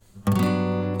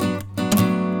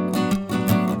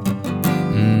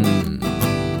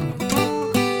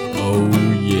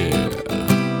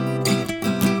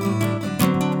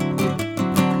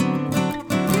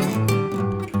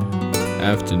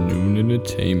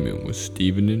Entertainment with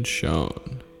Steven and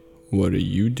Sean. What are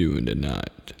you doing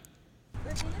tonight?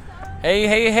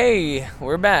 Hey,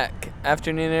 we're back.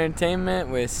 Afternoon Entertainment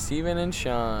with Steven and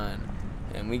Sean.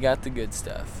 And we got the good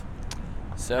stuff.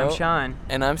 So I'm Sean.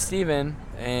 And I'm Steven.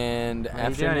 And What are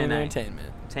you doing Afternoon tonight?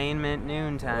 Entertainment. Entertainment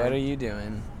noontime. What are you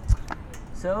doing?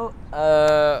 So,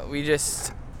 we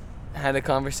just had a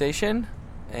conversation,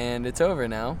 and it's over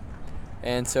now.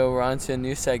 And so we're on to a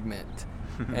new segment.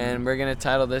 And we're going to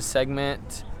title this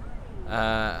segment,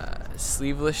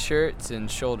 Sleeveless Shirts and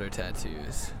Shoulder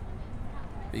Tattoos.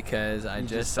 Because I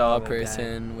just saw a that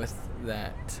person with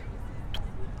that.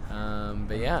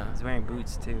 But yeah. He's wearing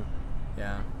boots, too.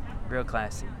 Yeah. Real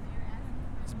classy.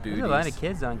 It's There's booties. a lot of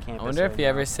kids on campus. I wonder if right he now.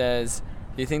 ever says,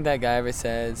 do you think that guy ever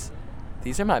says,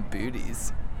 these are my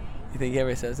booties? You think he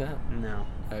ever says that? No.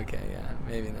 Okay, yeah,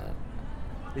 maybe not.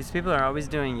 These people are always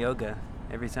doing yoga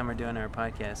every time we're doing our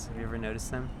podcast. Have you ever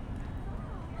noticed them?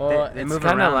 Well, They it's move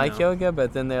kind of around, like though. yoga,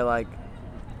 but then they're like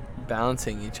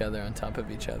balancing each other on top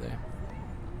of each other.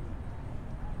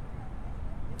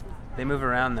 They move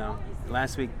around, though.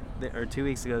 Last week, or 2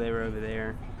 weeks ago, they were over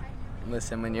there.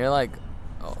 Listen, when you're like,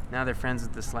 oh, Now they're friends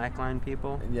with the slackline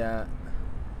people. yeah.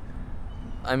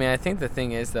 I mean, I think the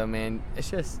thing is, though, man,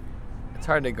 it's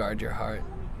hard to guard your heart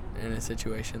in a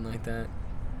situation like that.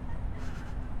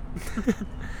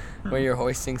 Where you're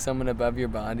hoisting someone above your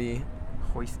body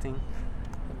Hoisting.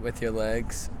 with your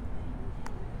legs.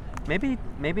 Maybe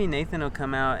Nathan will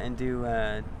come out and do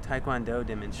taekwondo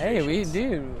demonstrations.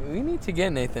 Hey, we need to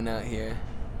get Nathan out here.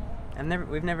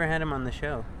 We've never had him on the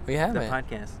show. We haven't. The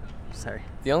podcast. Sorry.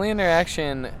 The only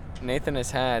interaction Nathan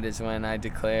has had is when I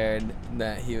declared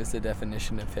that he was the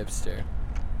definition of hipster.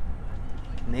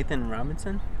 Nathan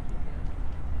Robinson?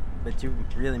 But you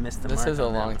really missed the mark. This is a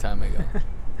on that long one. time ago.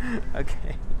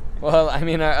 Okay. Well, I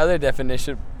mean, our other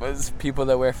definition was people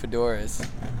that wear fedoras.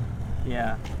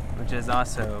 Yeah, which is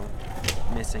also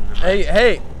missing the mark.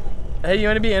 Hey, you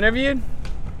want to be interviewed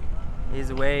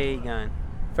He's way gone.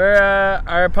 for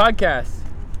our podcast?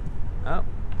 Oh,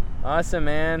 Awesome,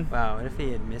 man. wow. What if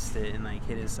he had missed it and like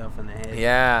hit himself in the head?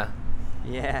 Yeah.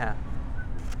 Yeah.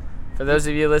 For those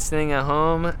of you listening at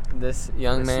home, this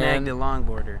young Snagged a man,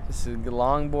 longboarder. this is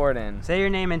longboarding. Say your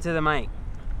name into the mic.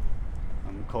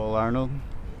 I'm Cole Arnold.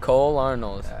 Cole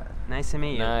Arnold. Nice to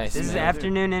meet you. Nice, This is man.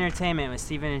 Afternoon Entertainment with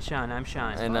Steven and Sean. I'm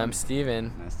Sean. And I'm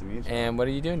Steven. Nice to meet you. And what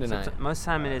are you doing tonight? Most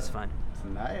time it is fun.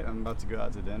 Tonight, I'm about to go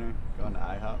out to dinner, going to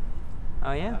IHOP.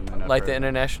 Oh yeah. I'm gonna Like the for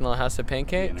International House of the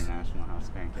Pancakes? International House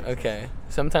of Pancakes. Okay.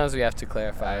 Sometimes we have to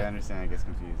clarify. I understand it gets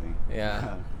confusing.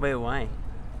 Yeah. Wait, why?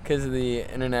 Because of the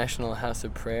International House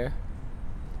of Prayer.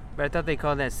 But I thought they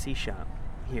called that C Shop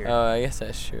here. Oh, I guess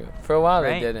that's true. For a while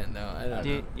Right? they didn't, though. I don't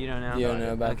know. You don't know? You don't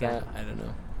know about Okay. that? I don't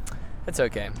know. It's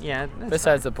okay. Yeah. That's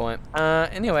Besides the point.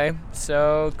 Anyway,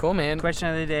 so cool, man. Question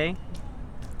of the day.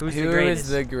 Who's Who the greatest? is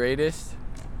the greatest?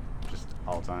 Just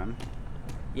all time.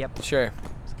 Yep. Sure.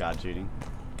 Scott cheating.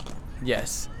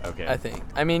 Yes. Okay. I think.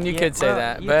 I mean, you Yeah, could say well,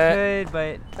 that, you but could,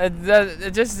 but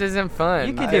it just isn't fun.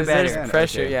 You could do because better. There's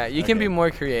pressure. Okay, Yeah, you can okay. be more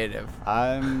creative.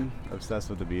 I'm obsessed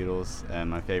with the Beatles, and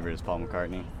my favorite is Paul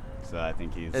McCartney. So I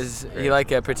think he's. Is great. he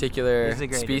like a particular He's the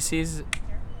greatest. species?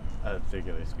 a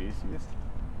particular species?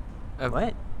 Of,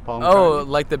 what? Paul Oh, McCartney.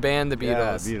 like the band, the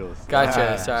Beatles. Yeah, Beatles.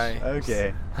 Gotcha. Ah, Sorry.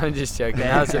 Okay. I'm just joking.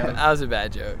 That was a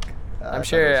bad joke. I I'm thought it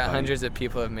sure was funny. hundreds of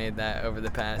people have made that over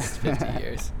the past 50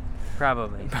 years.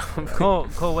 Probably. Probably.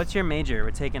 Cole, what's your major?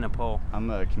 We're taking a poll. I'm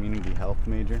a community health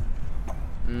major.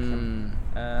 Mm.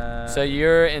 Uh, So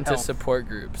you're into health. support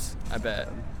groups, I bet.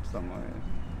 Somewhere.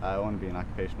 I want to be an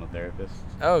occupational therapist.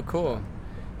 Oh, cool.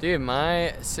 Dude,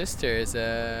 my sister is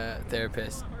a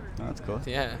therapist. Oh, that's cool.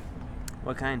 Yeah.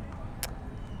 What kind?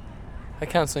 A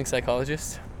counseling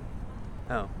psychologist.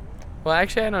 Oh, Well,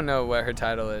 actually, I don't know what her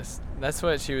title is. That's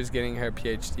what she was getting her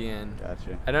PhD in.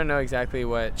 Gotcha. I don't know exactly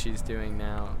what she's doing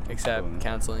now, except Cool.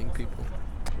 counseling people.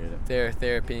 Appreciate it. They're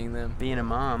therapying them. being a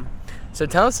mom. So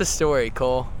tell us a story,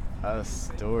 Cole. A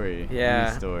story. Yeah.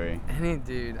 Any story.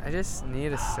 Dude, I just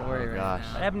need a story right gosh.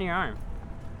 What now. happened to your arm?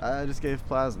 I just gave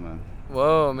plasma.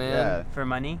 Whoa, man. Yeah. For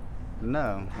money?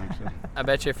 No, actually. I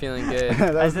bet you're feeling good.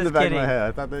 that I was was in the just back kidding. of my head.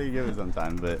 I thought that you'd give it some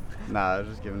time, but nah, I was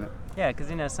just giving it. Yeah,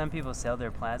 because some people sell their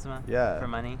plasma Yeah. for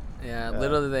money. Yeah, Yeah.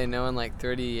 little do they know in like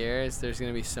 30 years, there's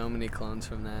going to be so many clones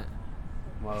from that.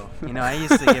 Whoa. I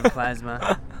used to give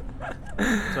plasma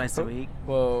twice a week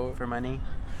Whoa, for money.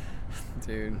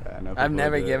 dude. Yeah, I know I've people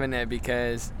never do it. given it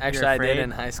because actually I did afraid?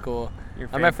 in high school. You're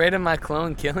I'm afraid of my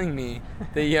clone killing me.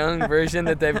 The young version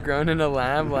that they've grown in a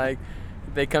lab, like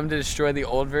they come to destroy the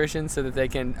old version so that they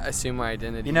can assume our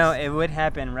identity. You know, it would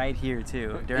happen right here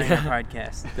too during Yeah. our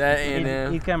podcast. That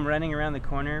and He'd come running around the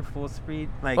corner full speed,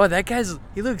 like oh, that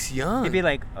he looks young. he'd be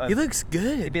like he looks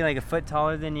good. he'd be like a foot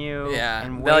taller than you. Yeah,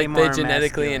 and they way more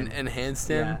genetically masculine. enhanced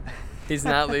him. Yeah. He's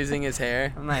not losing his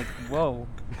hair. I'm like, whoa,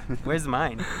 where's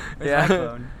mine? Where's Yeah. my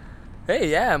clone?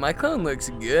 Hey, yeah, my clone looks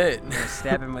good. I'm gonna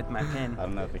stab him with my pen. I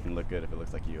don't know if it can look good if it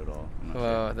looks like you at all. I'm not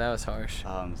Whoa, that was harsh.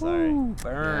 sure. Oh, I'm sorry. Ooh,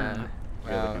 burn. Yeah.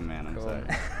 Good Wow, looking man, I'm cool.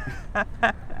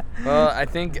 sorry. Well, I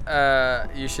think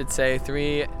you should say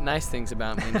 3 nice things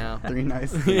about me now. 3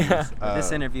 nice Yeah. things.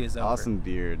 This interview is over. Awesome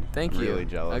beard. Thank you. Really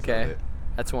jealous Okay. of it.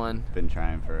 That's 1. Been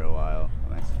trying for a while.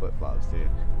 Nice flip flops too.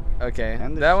 Okay.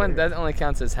 And the That one, shirt. that only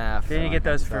counts as half. Didn't you get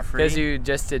those for free? Because you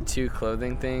just did 2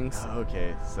 clothing things.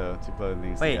 Okay, so 2 clothing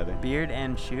things Wait, together. beard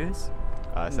and shoes?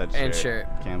 I said shirt. and shirt.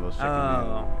 Campbell's Chicken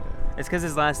Oh. Man. It's because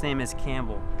his last name is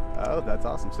Campbell. Oh, that's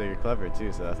awesome. So you're clever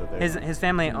too. So that's what they're. His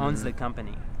family owns the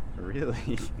company.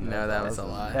 Really? No, that was a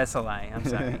awesome. lie. That's a lie. I'm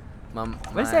sorry. What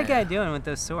is My- that guy doing with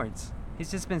those swords?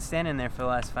 He's just been standing there for the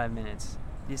last 5 minutes.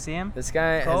 Do you see him? This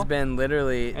guy has Cole? been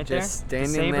literally Right there? just The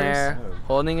standing sabers? there, Oh.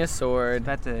 holding a He's sword.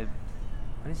 about to.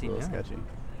 What is A he little doing? sketchy.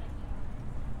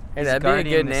 Hey, He's that'd be a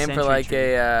guarding good the name for century like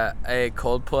tree. a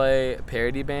Coldplay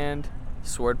parody band,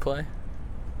 Swordplay.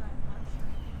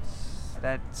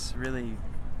 That's really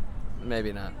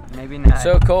Maybe not. maybe not.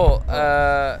 So Cole,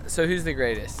 so who's the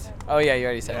greatest? Oh yeah, you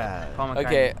already said Yeah. Paul it.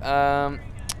 McCartney.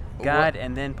 Okay. God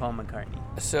and then Paul McCartney.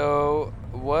 So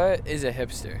what is a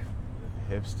hipster?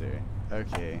 Hipster.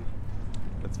 Okay.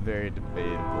 That's very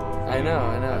debatable. I know.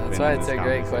 I've That's been why in it's this a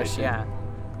great conversation. question.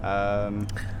 Yeah.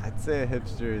 I'd say a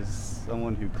hipster is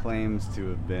someone who claims to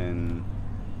have been.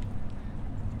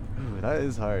 Ooh, that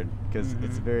is hard because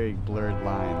it's Mhm. very blurred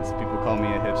lines. People call me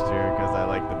a hipster because I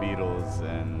like the Beatles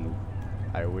and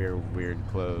I wear weird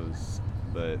clothes,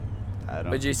 but I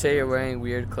don't. Would you think say it you're is. wearing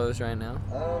weird clothes right now?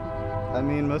 I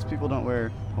mean, most people don't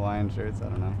wear Hawaiian shirts. I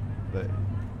don't know, but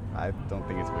I don't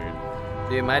think it's weird.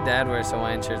 Dude, my dad wears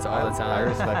Hawaiian shirts all the time. I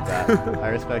respect that. I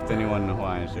respect anyone in a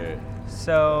Hawaiian shirt.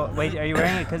 So wait, are you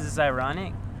wearing it because it's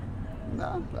ironic?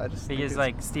 No, I just think Because it's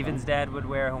like Steven's fun. dad would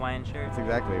wear a Hawaiian shirt. That's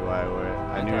exactly why I wore it.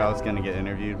 I knew Okay. I was gonna get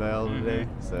interviewed by Elder today,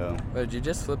 so Wait, did you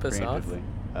just flip us off? preemptively.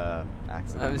 I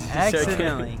Accidentally. was just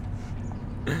Accidentally.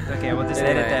 Okay, we'll just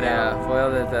Anyway, edit that yeah, out.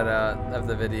 we'll edit that out of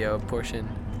the video portion.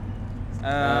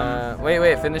 Um,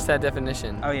 Wait, finish that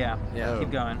definition. oh yeah. Yeah.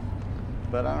 Keep going.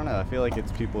 But I don't know. I feel like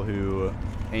it's people who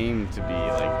aim to be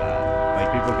like that.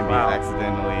 Like people can be Wow.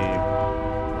 accidentally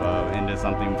into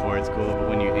something before it's cool, but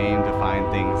when you aim to find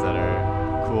things that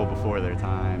are cool before their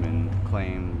time and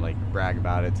claim, like, brag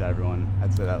about it to everyone,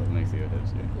 I'd say that what makes you a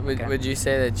hipster. Would, Okay. would you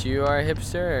say that you are a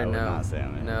hipster or I would no? not say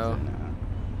I'm a No. hipster,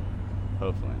 no.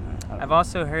 Hopefully not. I don't I've know.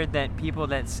 also heard that people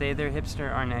that say they're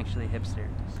hipster aren't actually hipster.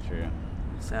 It's true.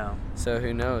 So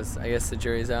who knows? I guess the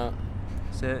jury's out.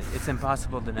 it's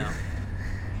impossible to know.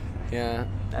 Yeah.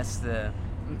 That's the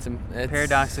It's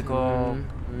Paradoxical,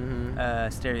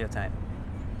 Mhm. stereotype.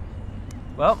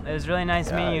 Well, it was really nice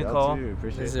meeting you, y'all Cole. too.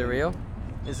 Appreciate Is it real?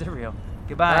 Is it real?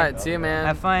 Goodbye. All right, see you, man.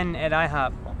 Have fun at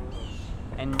IHOP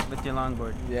and with your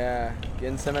longboard. Yeah,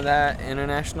 getting some of that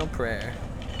international prayer.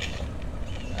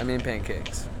 I mean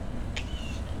pancakes.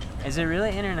 Is it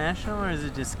really international or is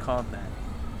it just called that?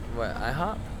 What,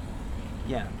 IHOP?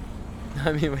 Yeah,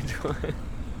 I mean, which one?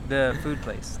 the food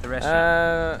place, the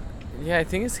restaurant. Yeah, I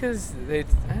think it's because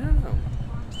I don't know.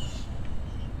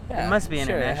 Yeah, must be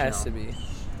sure, it has international. to be.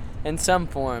 In some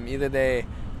form. Either they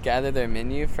gather their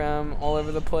menu from all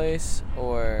over the place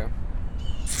or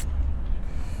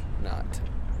not.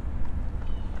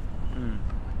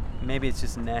 Maybe it's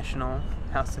just National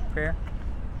House of Prayer.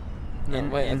 No,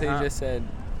 In- wait, I in think you hot- just said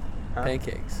Huh?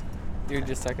 pancakes. You were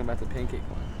just talking about the pancake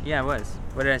one. Yeah, I was.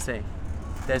 What did I say?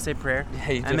 Did I say prayer?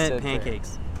 Yeah, you I just meant said prayer.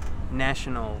 pancakes.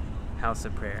 National House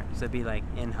of Prayer. So it'd be like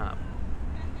InHop.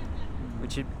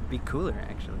 Which would be cooler,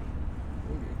 actually.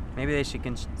 Maybe they should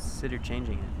consider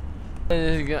changing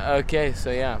it. Okay,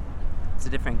 so yeah. It's a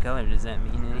different color. Does that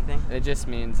mean anything? It just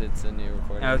means it's a new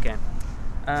recording. Okay.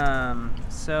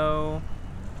 So,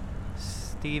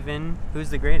 Steven, who's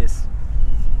the greatest?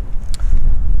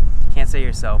 Can't say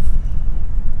yourself.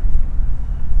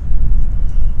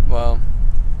 Well,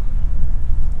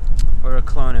 Or a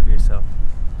clone of yourself.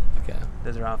 okay.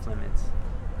 Those are off limits.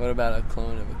 What about a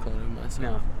clone of myself?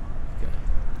 No. Okay.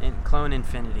 And clone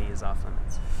infinity is off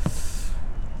limits.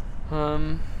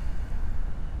 I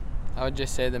would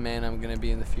just say the man I'm gonna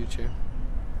be in the future.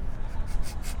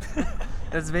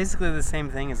 That's basically the same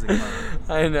thing as a clone.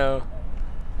 I know.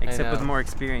 Except with know. more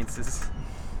experiences.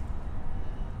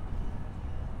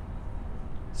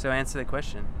 So answer the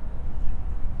question.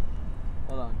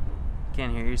 Hold on.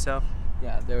 Can't hear yourself?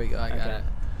 Yeah, there we go. I got Okay.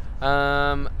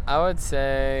 it. I would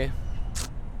say,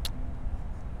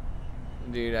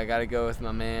 dude, I gotta go with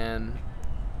my man,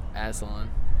 Aslan.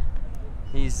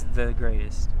 He's the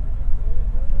greatest.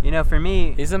 You know, for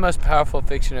me, He's the most powerful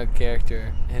fictional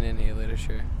character in any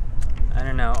literature. I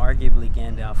don't know, arguably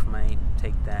Gandalf might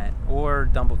take that. Or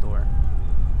Dumbledore.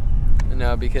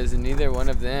 No, because neither one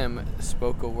of them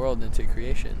spoke a world into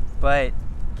creation. But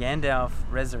Gandalf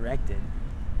resurrected.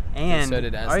 And so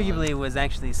did Aslan. arguably was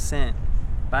actually sent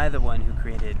by the one who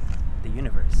created the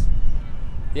universe.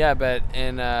 Yeah, but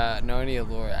in Narnia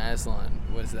lore, Aslan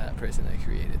was that person that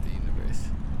created the universe.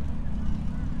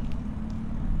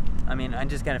 I mean, I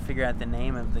just got to figure out the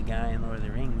name of the guy in Lord of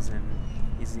the Rings, and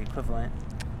he's the equivalent.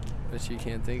 But you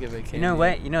can't think of it, can You know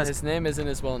what? You know, his name isn't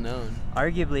as well known.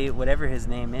 arguably, whatever his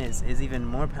name is even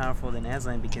more powerful than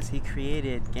Aslan because he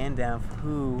created Gandalf,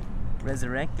 who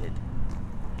resurrected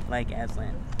like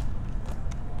Aslan.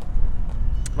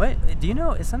 What? Do you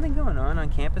know, is something going on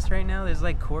campus right now? There's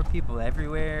like core people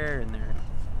everywhere, and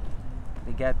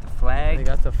they got the flag. They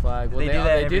got the flag. Well, They do that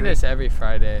they every do this every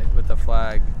Friday with the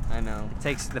flag. I know.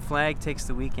 The flag takes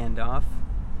the weekend off.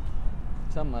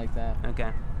 Something like that.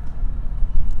 Okay.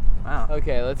 Wow.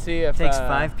 Okay, let's see if... It takes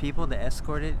 5 people to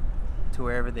escort it to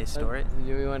wherever they store it.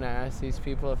 Do we want to ask these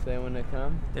people if they want to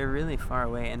come? They're really far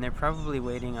away, and they're probably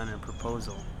waiting on a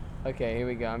proposal. Okay, here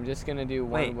we go. I'm just going to do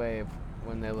one Wait. wave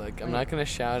when they look. I'm Wait. not going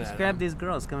to shout Just at grab them. these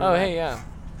girls. Come Oh, back. hey, yeah.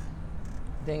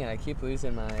 Dang it, I keep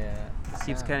losing my...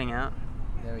 Keeps sound. cutting out.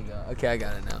 There we go. Okay, I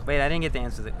got it now. Wait, I didn't get the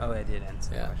answer. Oh, I did answer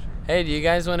the Yeah. question. Hey, do you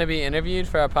guys want to be interviewed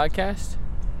for our podcast?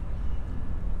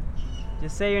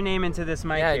 Just say your name into this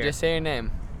mic Yeah, here. just say your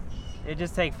name. It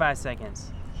just take 5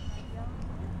 seconds.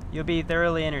 You'll be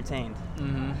thoroughly entertained,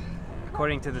 Mm-hmm.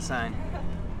 according to the sign.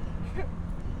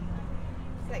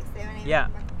 Like, say my name? Yeah,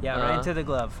 right Uh-huh. into the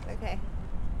glove. Okay.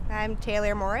 I'm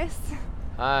Taylor Morris.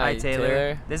 Hi,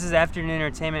 Taylor. This is Afternoon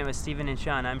Entertainment with Steven and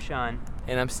Sean. I'm Sean.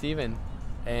 And I'm Steven.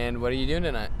 And what are you doing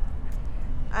tonight?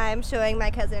 I'm showing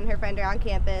my cousin and her friend around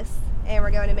campus, and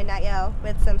we're going to Midnight Yell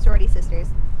with some sorority sisters.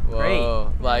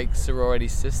 Whoa. Like sorority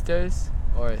sisters?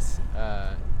 Or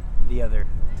The other.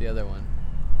 the other one?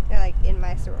 They're like in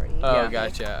my sorority. Oh, Yeah.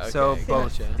 gotcha. Okay, So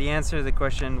both. gotcha. The answer to the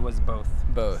question was both.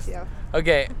 Both. Yeah.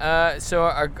 Okay, so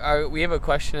our we have a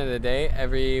question of the day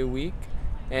every week,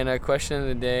 and our question of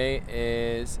the day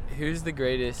is, who's the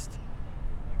greatest?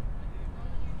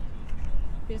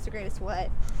 Who's the greatest what?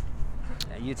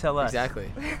 You tell us.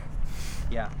 Exactly.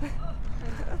 Yeah.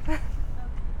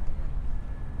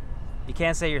 You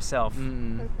can't say yourself.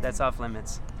 Mm-mm. That's off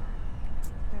limits.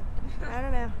 I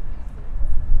don't know.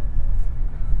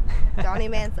 Johnny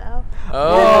Mansell. Oh,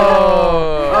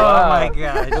 Oh wow. my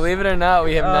gosh. Believe it or not,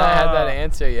 we have not had that Oh.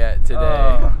 answer yet today.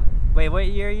 Oh. Wait, what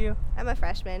year are you? I'm a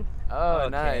freshman. Oh, Okay,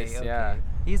 nice. okay. Yeah.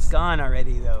 He's gone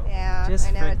already, though. Yeah, Just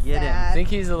I know it's forget him. I sad. think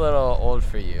he's a little old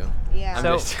for you. Yeah. I'm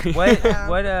So, just-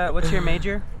 what's your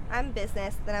major? I'm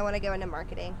business, then I want to go into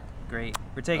marketing. Great.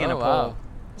 We're taking Oh, a wow. poll.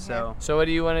 So, So what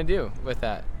do you want to do with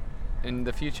that in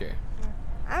the future?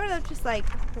 I want to just like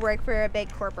work for a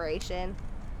big corporation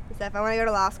and stuff. I want to go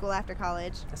to law school after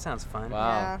college. that sounds fun. Wow.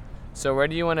 Yeah. So where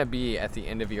do you want to be at the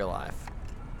end of your life?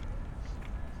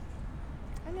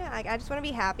 I know. Like, I just want to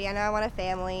be happy. I know I want a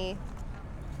family.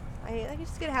 I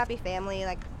just get a happy family.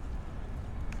 Like,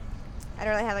 I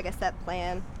don't really have like a set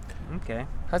plan. Okay.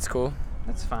 That's cool.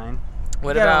 That's fine.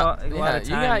 What You got about a lot of you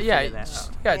time got to yeah, figure that you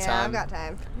out. got yeah, time. I've got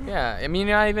time. Yeah, I mean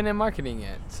you're not even in marketing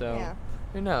yet, so Yeah.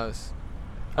 who knows?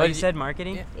 Oh, you y- said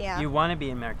marketing? Yeah. You want to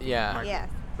be in marketing? Yeah. marketing, Yes.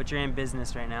 But you're in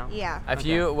business right now? Yeah. If Okay.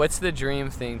 you, what's the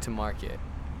dream thing to market?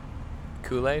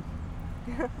 Kool-Aid?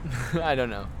 I don't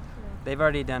know. They've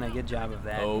already done a good job of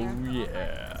that. Oh I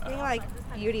yeah. think like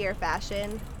beauty or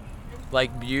fashion,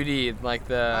 Like beauty, like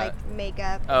the. like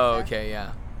makeup. and Oh, stuff. okay,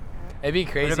 yeah. It'd be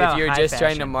crazy if about you were high just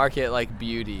trying to fashion? market like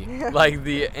beauty, like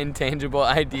the intangible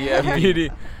idea of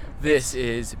beauty. This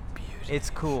is beauty. It's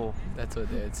cool. That's what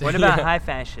they'd say. What about Yeah. high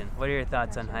fashion? What are your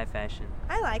thoughts on high fashion?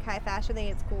 I like high fashion. I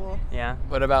think it's cool. Yeah?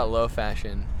 What about low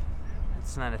fashion?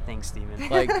 It's not a thing, Steven.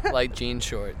 Like jean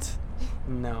shorts.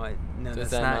 No, Is that's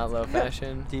that not. not low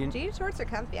fashion? Do you, Jean shorts are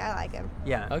comfy. I like them.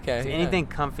 yeah. Okay, So yeah. anything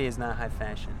comfy is not high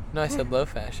fashion. No, I said low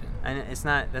fashion. And it's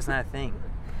not. That's not a thing.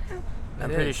 I'm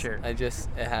It pretty is. sure. It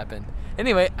happened.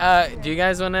 Anyway, do you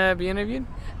guys want to be interviewed?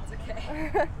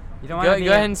 You don't Go, want to be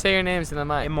go ahead and say your names in the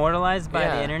mic. immortalized by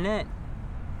Yeah. the internet.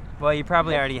 Well, you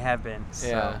probably already have been. So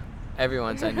Yeah,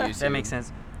 everyone's on YouTube. that makes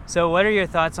sense. So, what are your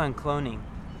thoughts on cloning?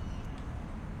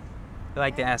 I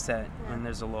like to ask that when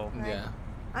there's a lull. Yeah.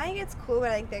 I think it's cool, but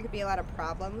I think there could be a lot of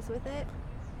problems with it.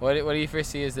 What do you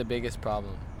foresee as the biggest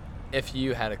problem if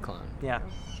you had a clone? Yeah.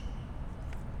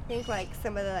 think like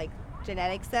some of the like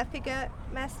genetic stuff could get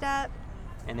messed up.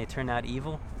 And they turn out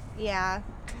evil? Yeah,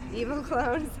 evil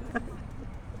clones.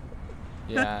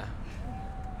 Yeah.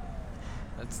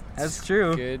 That's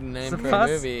true. Good name It's for a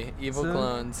movie. Evil so-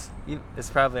 Clones. It's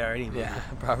probably already made. Yeah,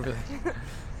 probably.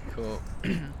 Cool.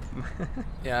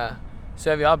 Yeah. So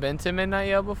have y'all been to Midnight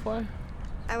Yale before?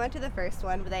 I went to the first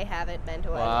one, but they haven't been to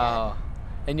one Wow.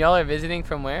 And y'all are visiting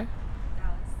from where?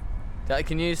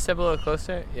 Can you step a little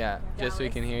closer? Yeah, just so we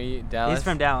can hear you. Dallas. He's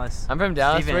from Dallas. I'm from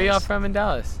Dallas. Steven Where y'all is. from in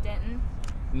Dallas? Denton.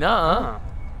 Nuh-uh.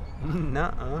 Oh.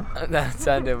 Nuh-uh. That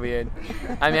sounded weird.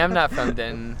 I mean, I'm not from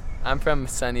Denton. I'm from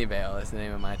Sunnyvale is the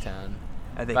name of my town.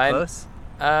 Are they But close?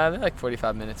 They're like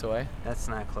 45 minutes away. That's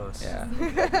not close. Yeah.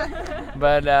 yet.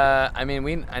 But I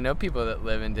mean, I know people that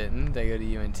live in Denton. They go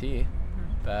to UNT,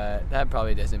 but that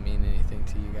probably doesn't mean anything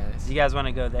to you guys. Do you guys want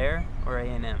to go there or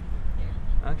A&M?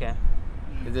 Okay.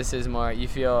 This is more. You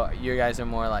feel you guys are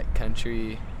more like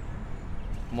country,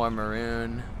 more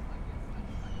maroon,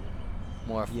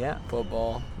 more Yeah.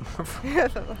 football.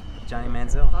 Johnny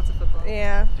Manziel. Lots of football.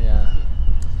 Yeah. Yeah.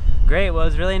 Great. Well, it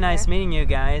was really nice Okay. meeting you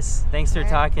guys. Thanks for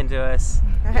Alright. talking to us.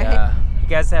 Yeah. You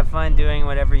guys have fun doing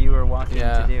whatever you were walking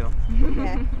Yeah. to do.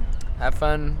 Okay. Have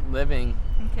fun living.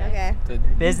 Okay. The,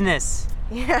 Business,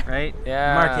 Yeah. right?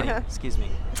 Yeah. Marketing. Excuse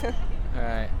me. all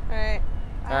right. All right.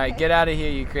 All right. Get out of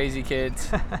here, you crazy kids.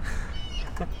 That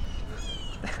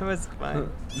was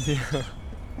fun.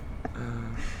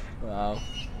 Wow.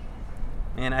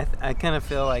 Man, I kind of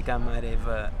feel like I might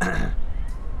have.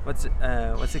 What's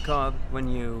it called when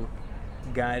you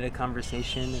guide a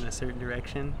conversation in a certain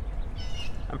direction?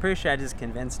 I'm pretty sure I just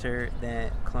convinced her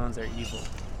that clones are evil,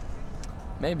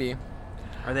 Maybe.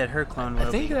 or that her clone will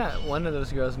I think be. that one of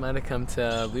those girls might have come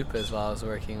to Lupa's while I was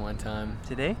working one time.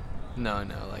 Today? No,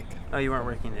 like. Oh, you weren't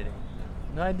working today.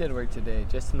 No, I did work today,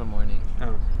 just in the morning.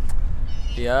 Oh.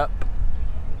 Yep.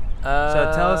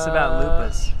 So tell us about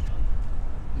Lupa's.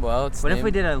 Well, it's What if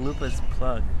we named- did a Lupa's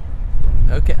plug?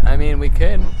 Okay, I mean we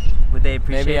could. Would they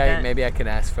appreciate that? Maybe I could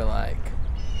ask for like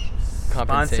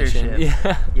compensation.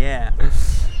 Sponsorship. Yeah. Yeah.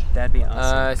 That'd be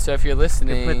awesome. So if you're They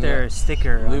listening, put their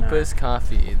sticker on Lupa's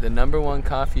Coffee, the #1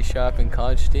 coffee shop in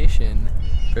College Station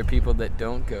for people that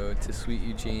don't go to Sweet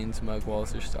Eugene's, Mug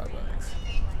Walls, or Starbucks.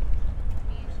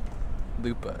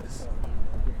 Lupa's.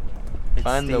 It's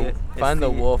Find the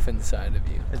it's wolf inside of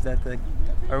you. Is that the?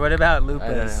 Or what about Lupa's?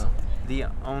 I don't know. The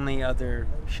only other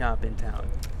shop in town.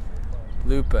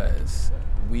 Lupa's.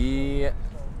 We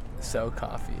sell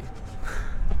coffee.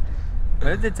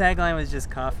 What if the tagline was just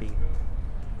coffee?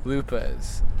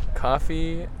 Lupa's.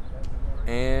 Coffee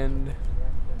and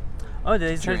Oh,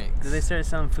 did they start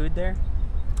selling food there?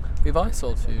 we've always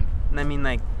sold food. I mean,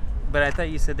 like, but I thought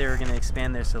you said they were gonna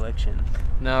expand their selection.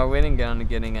 No, we're waiting down to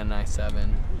getting a nice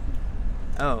 7.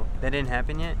 Oh, that didn't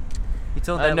happen yet. You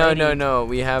told that lady. No.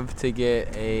 We have to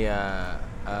get a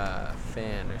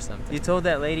fan or something. You told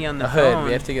that lady on the a phone. hood.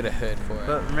 We have to get a hood for it.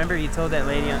 But remember, you told that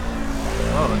lady on.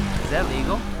 Whoa, is that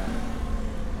legal?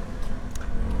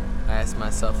 I ask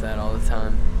myself that all the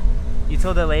time. You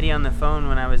told that lady on the phone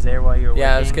when I was there while you were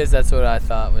Yeah, it was working. because that's what I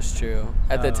thought was true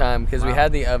at the Oh, time. Because we wow.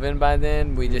 had the oven by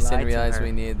then, we You just didn't lied to realize her.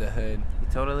 we needed the hood. You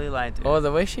totally lied to her. Oh,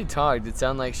 the way she talked, it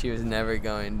sounded like she was never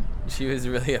going. She was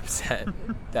really upset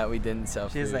that we didn't sell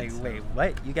food. She was like, so- "Wait,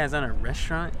 what? You guys on a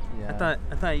restaurant? Yeah.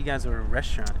 I thought you guys were a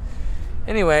restaurant."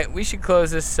 Anyway, we should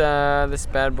close this this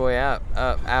bad boy up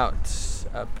and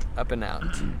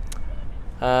out.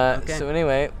 Okay. So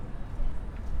anyway,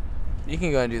 you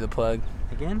can go and do the plug.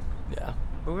 Again? Yeah.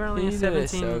 But we're only You at did it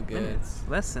 17 so good. minutes.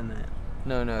 Less than that.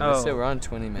 No, Oh, so we're on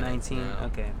 20 minutes. 19. now.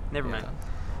 Okay, never mind.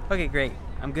 Yeah. Okay, great.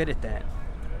 I'm good at that.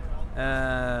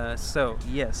 So,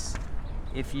 yes,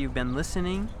 if you've been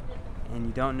listening and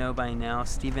you don't know by now,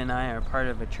 Steve and I are part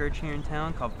of a church here in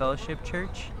town called Fellowship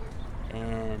Church.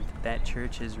 And that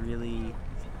church is really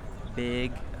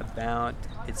big about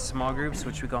its small groups,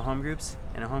 which we call home groups.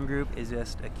 And a home group is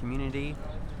just a community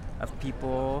of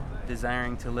people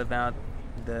desiring to live out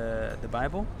the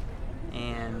Bible.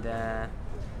 And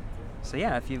so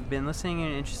yeah, if you've been listening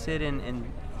and interested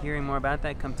in hearing more about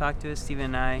that, come talk to us. Stephen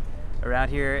and I are out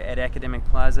here at Academic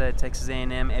Plaza at Texas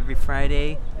A&M every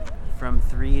Friday from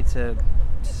 3 to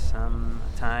some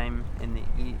time in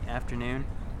the afternoon.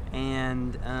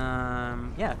 And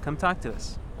yeah, come talk to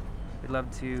us. We'd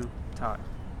love to talk.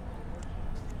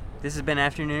 This has been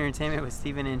Afternoon Entertainment with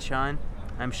Stephen and Sean.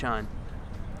 I'm Sean.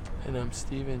 And I'm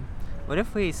Steven. What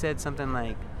if we said something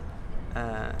like,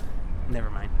 never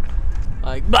mind.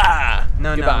 Like, bah!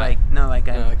 No, Goodbye.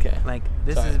 Okay. like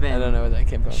this Sorry, has been I don't know where that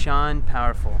came from. Sean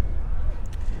Powerful.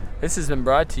 This has been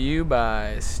brought to you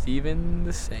by Stephen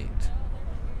the Saint.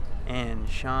 And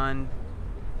Sean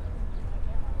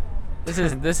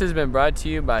This has been brought to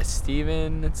you by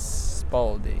Steven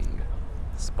Spalding.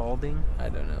 Spalding. I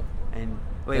don't know. And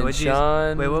And what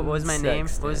Sean was my name?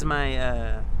 What was Sexton.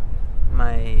 my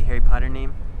my Harry Potter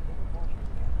name?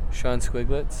 Sean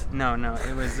Squiglets. No,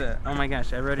 it was. Oh my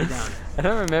gosh, I wrote it down. I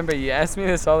don't remember. You ask me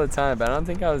this all the time, but I don't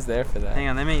think I was there for that. Hang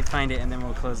on, let me find it and then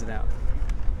we'll close it out.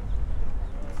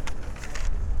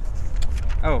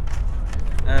 Oh,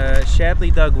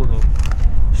 Shadley Dugwiggle.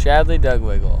 Shadley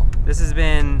Dugwiggle. This is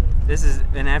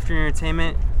an afternoon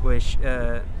entertainment with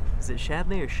is it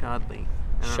Shadley or Shadley?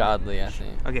 I don't know. Shadley, I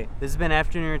think. Okay, this has been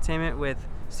afternoon entertainment with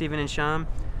Stephen and Sham.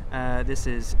 This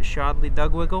is Shadley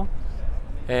Dugwiggle.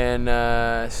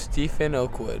 And Stephen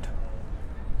Oakwood.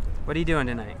 What are you doing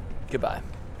tonight? Goodbye.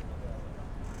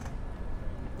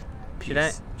 Should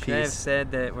I have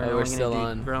said that we're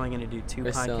only gonna do two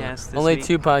We're still on. podcasts this Only week?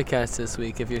 2 podcasts this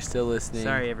week if you're still listening.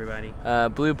 Sorry, everybody.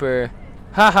 Blooper.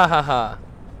 Ha ha ha ha.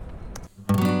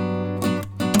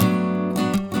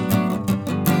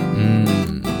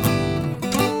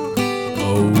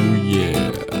 Oh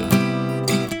yeah.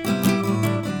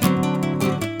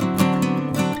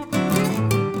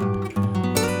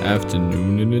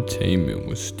 Afternoon entertainment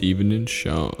with Steven and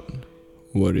Sean.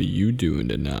 What are you doing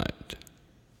tonight?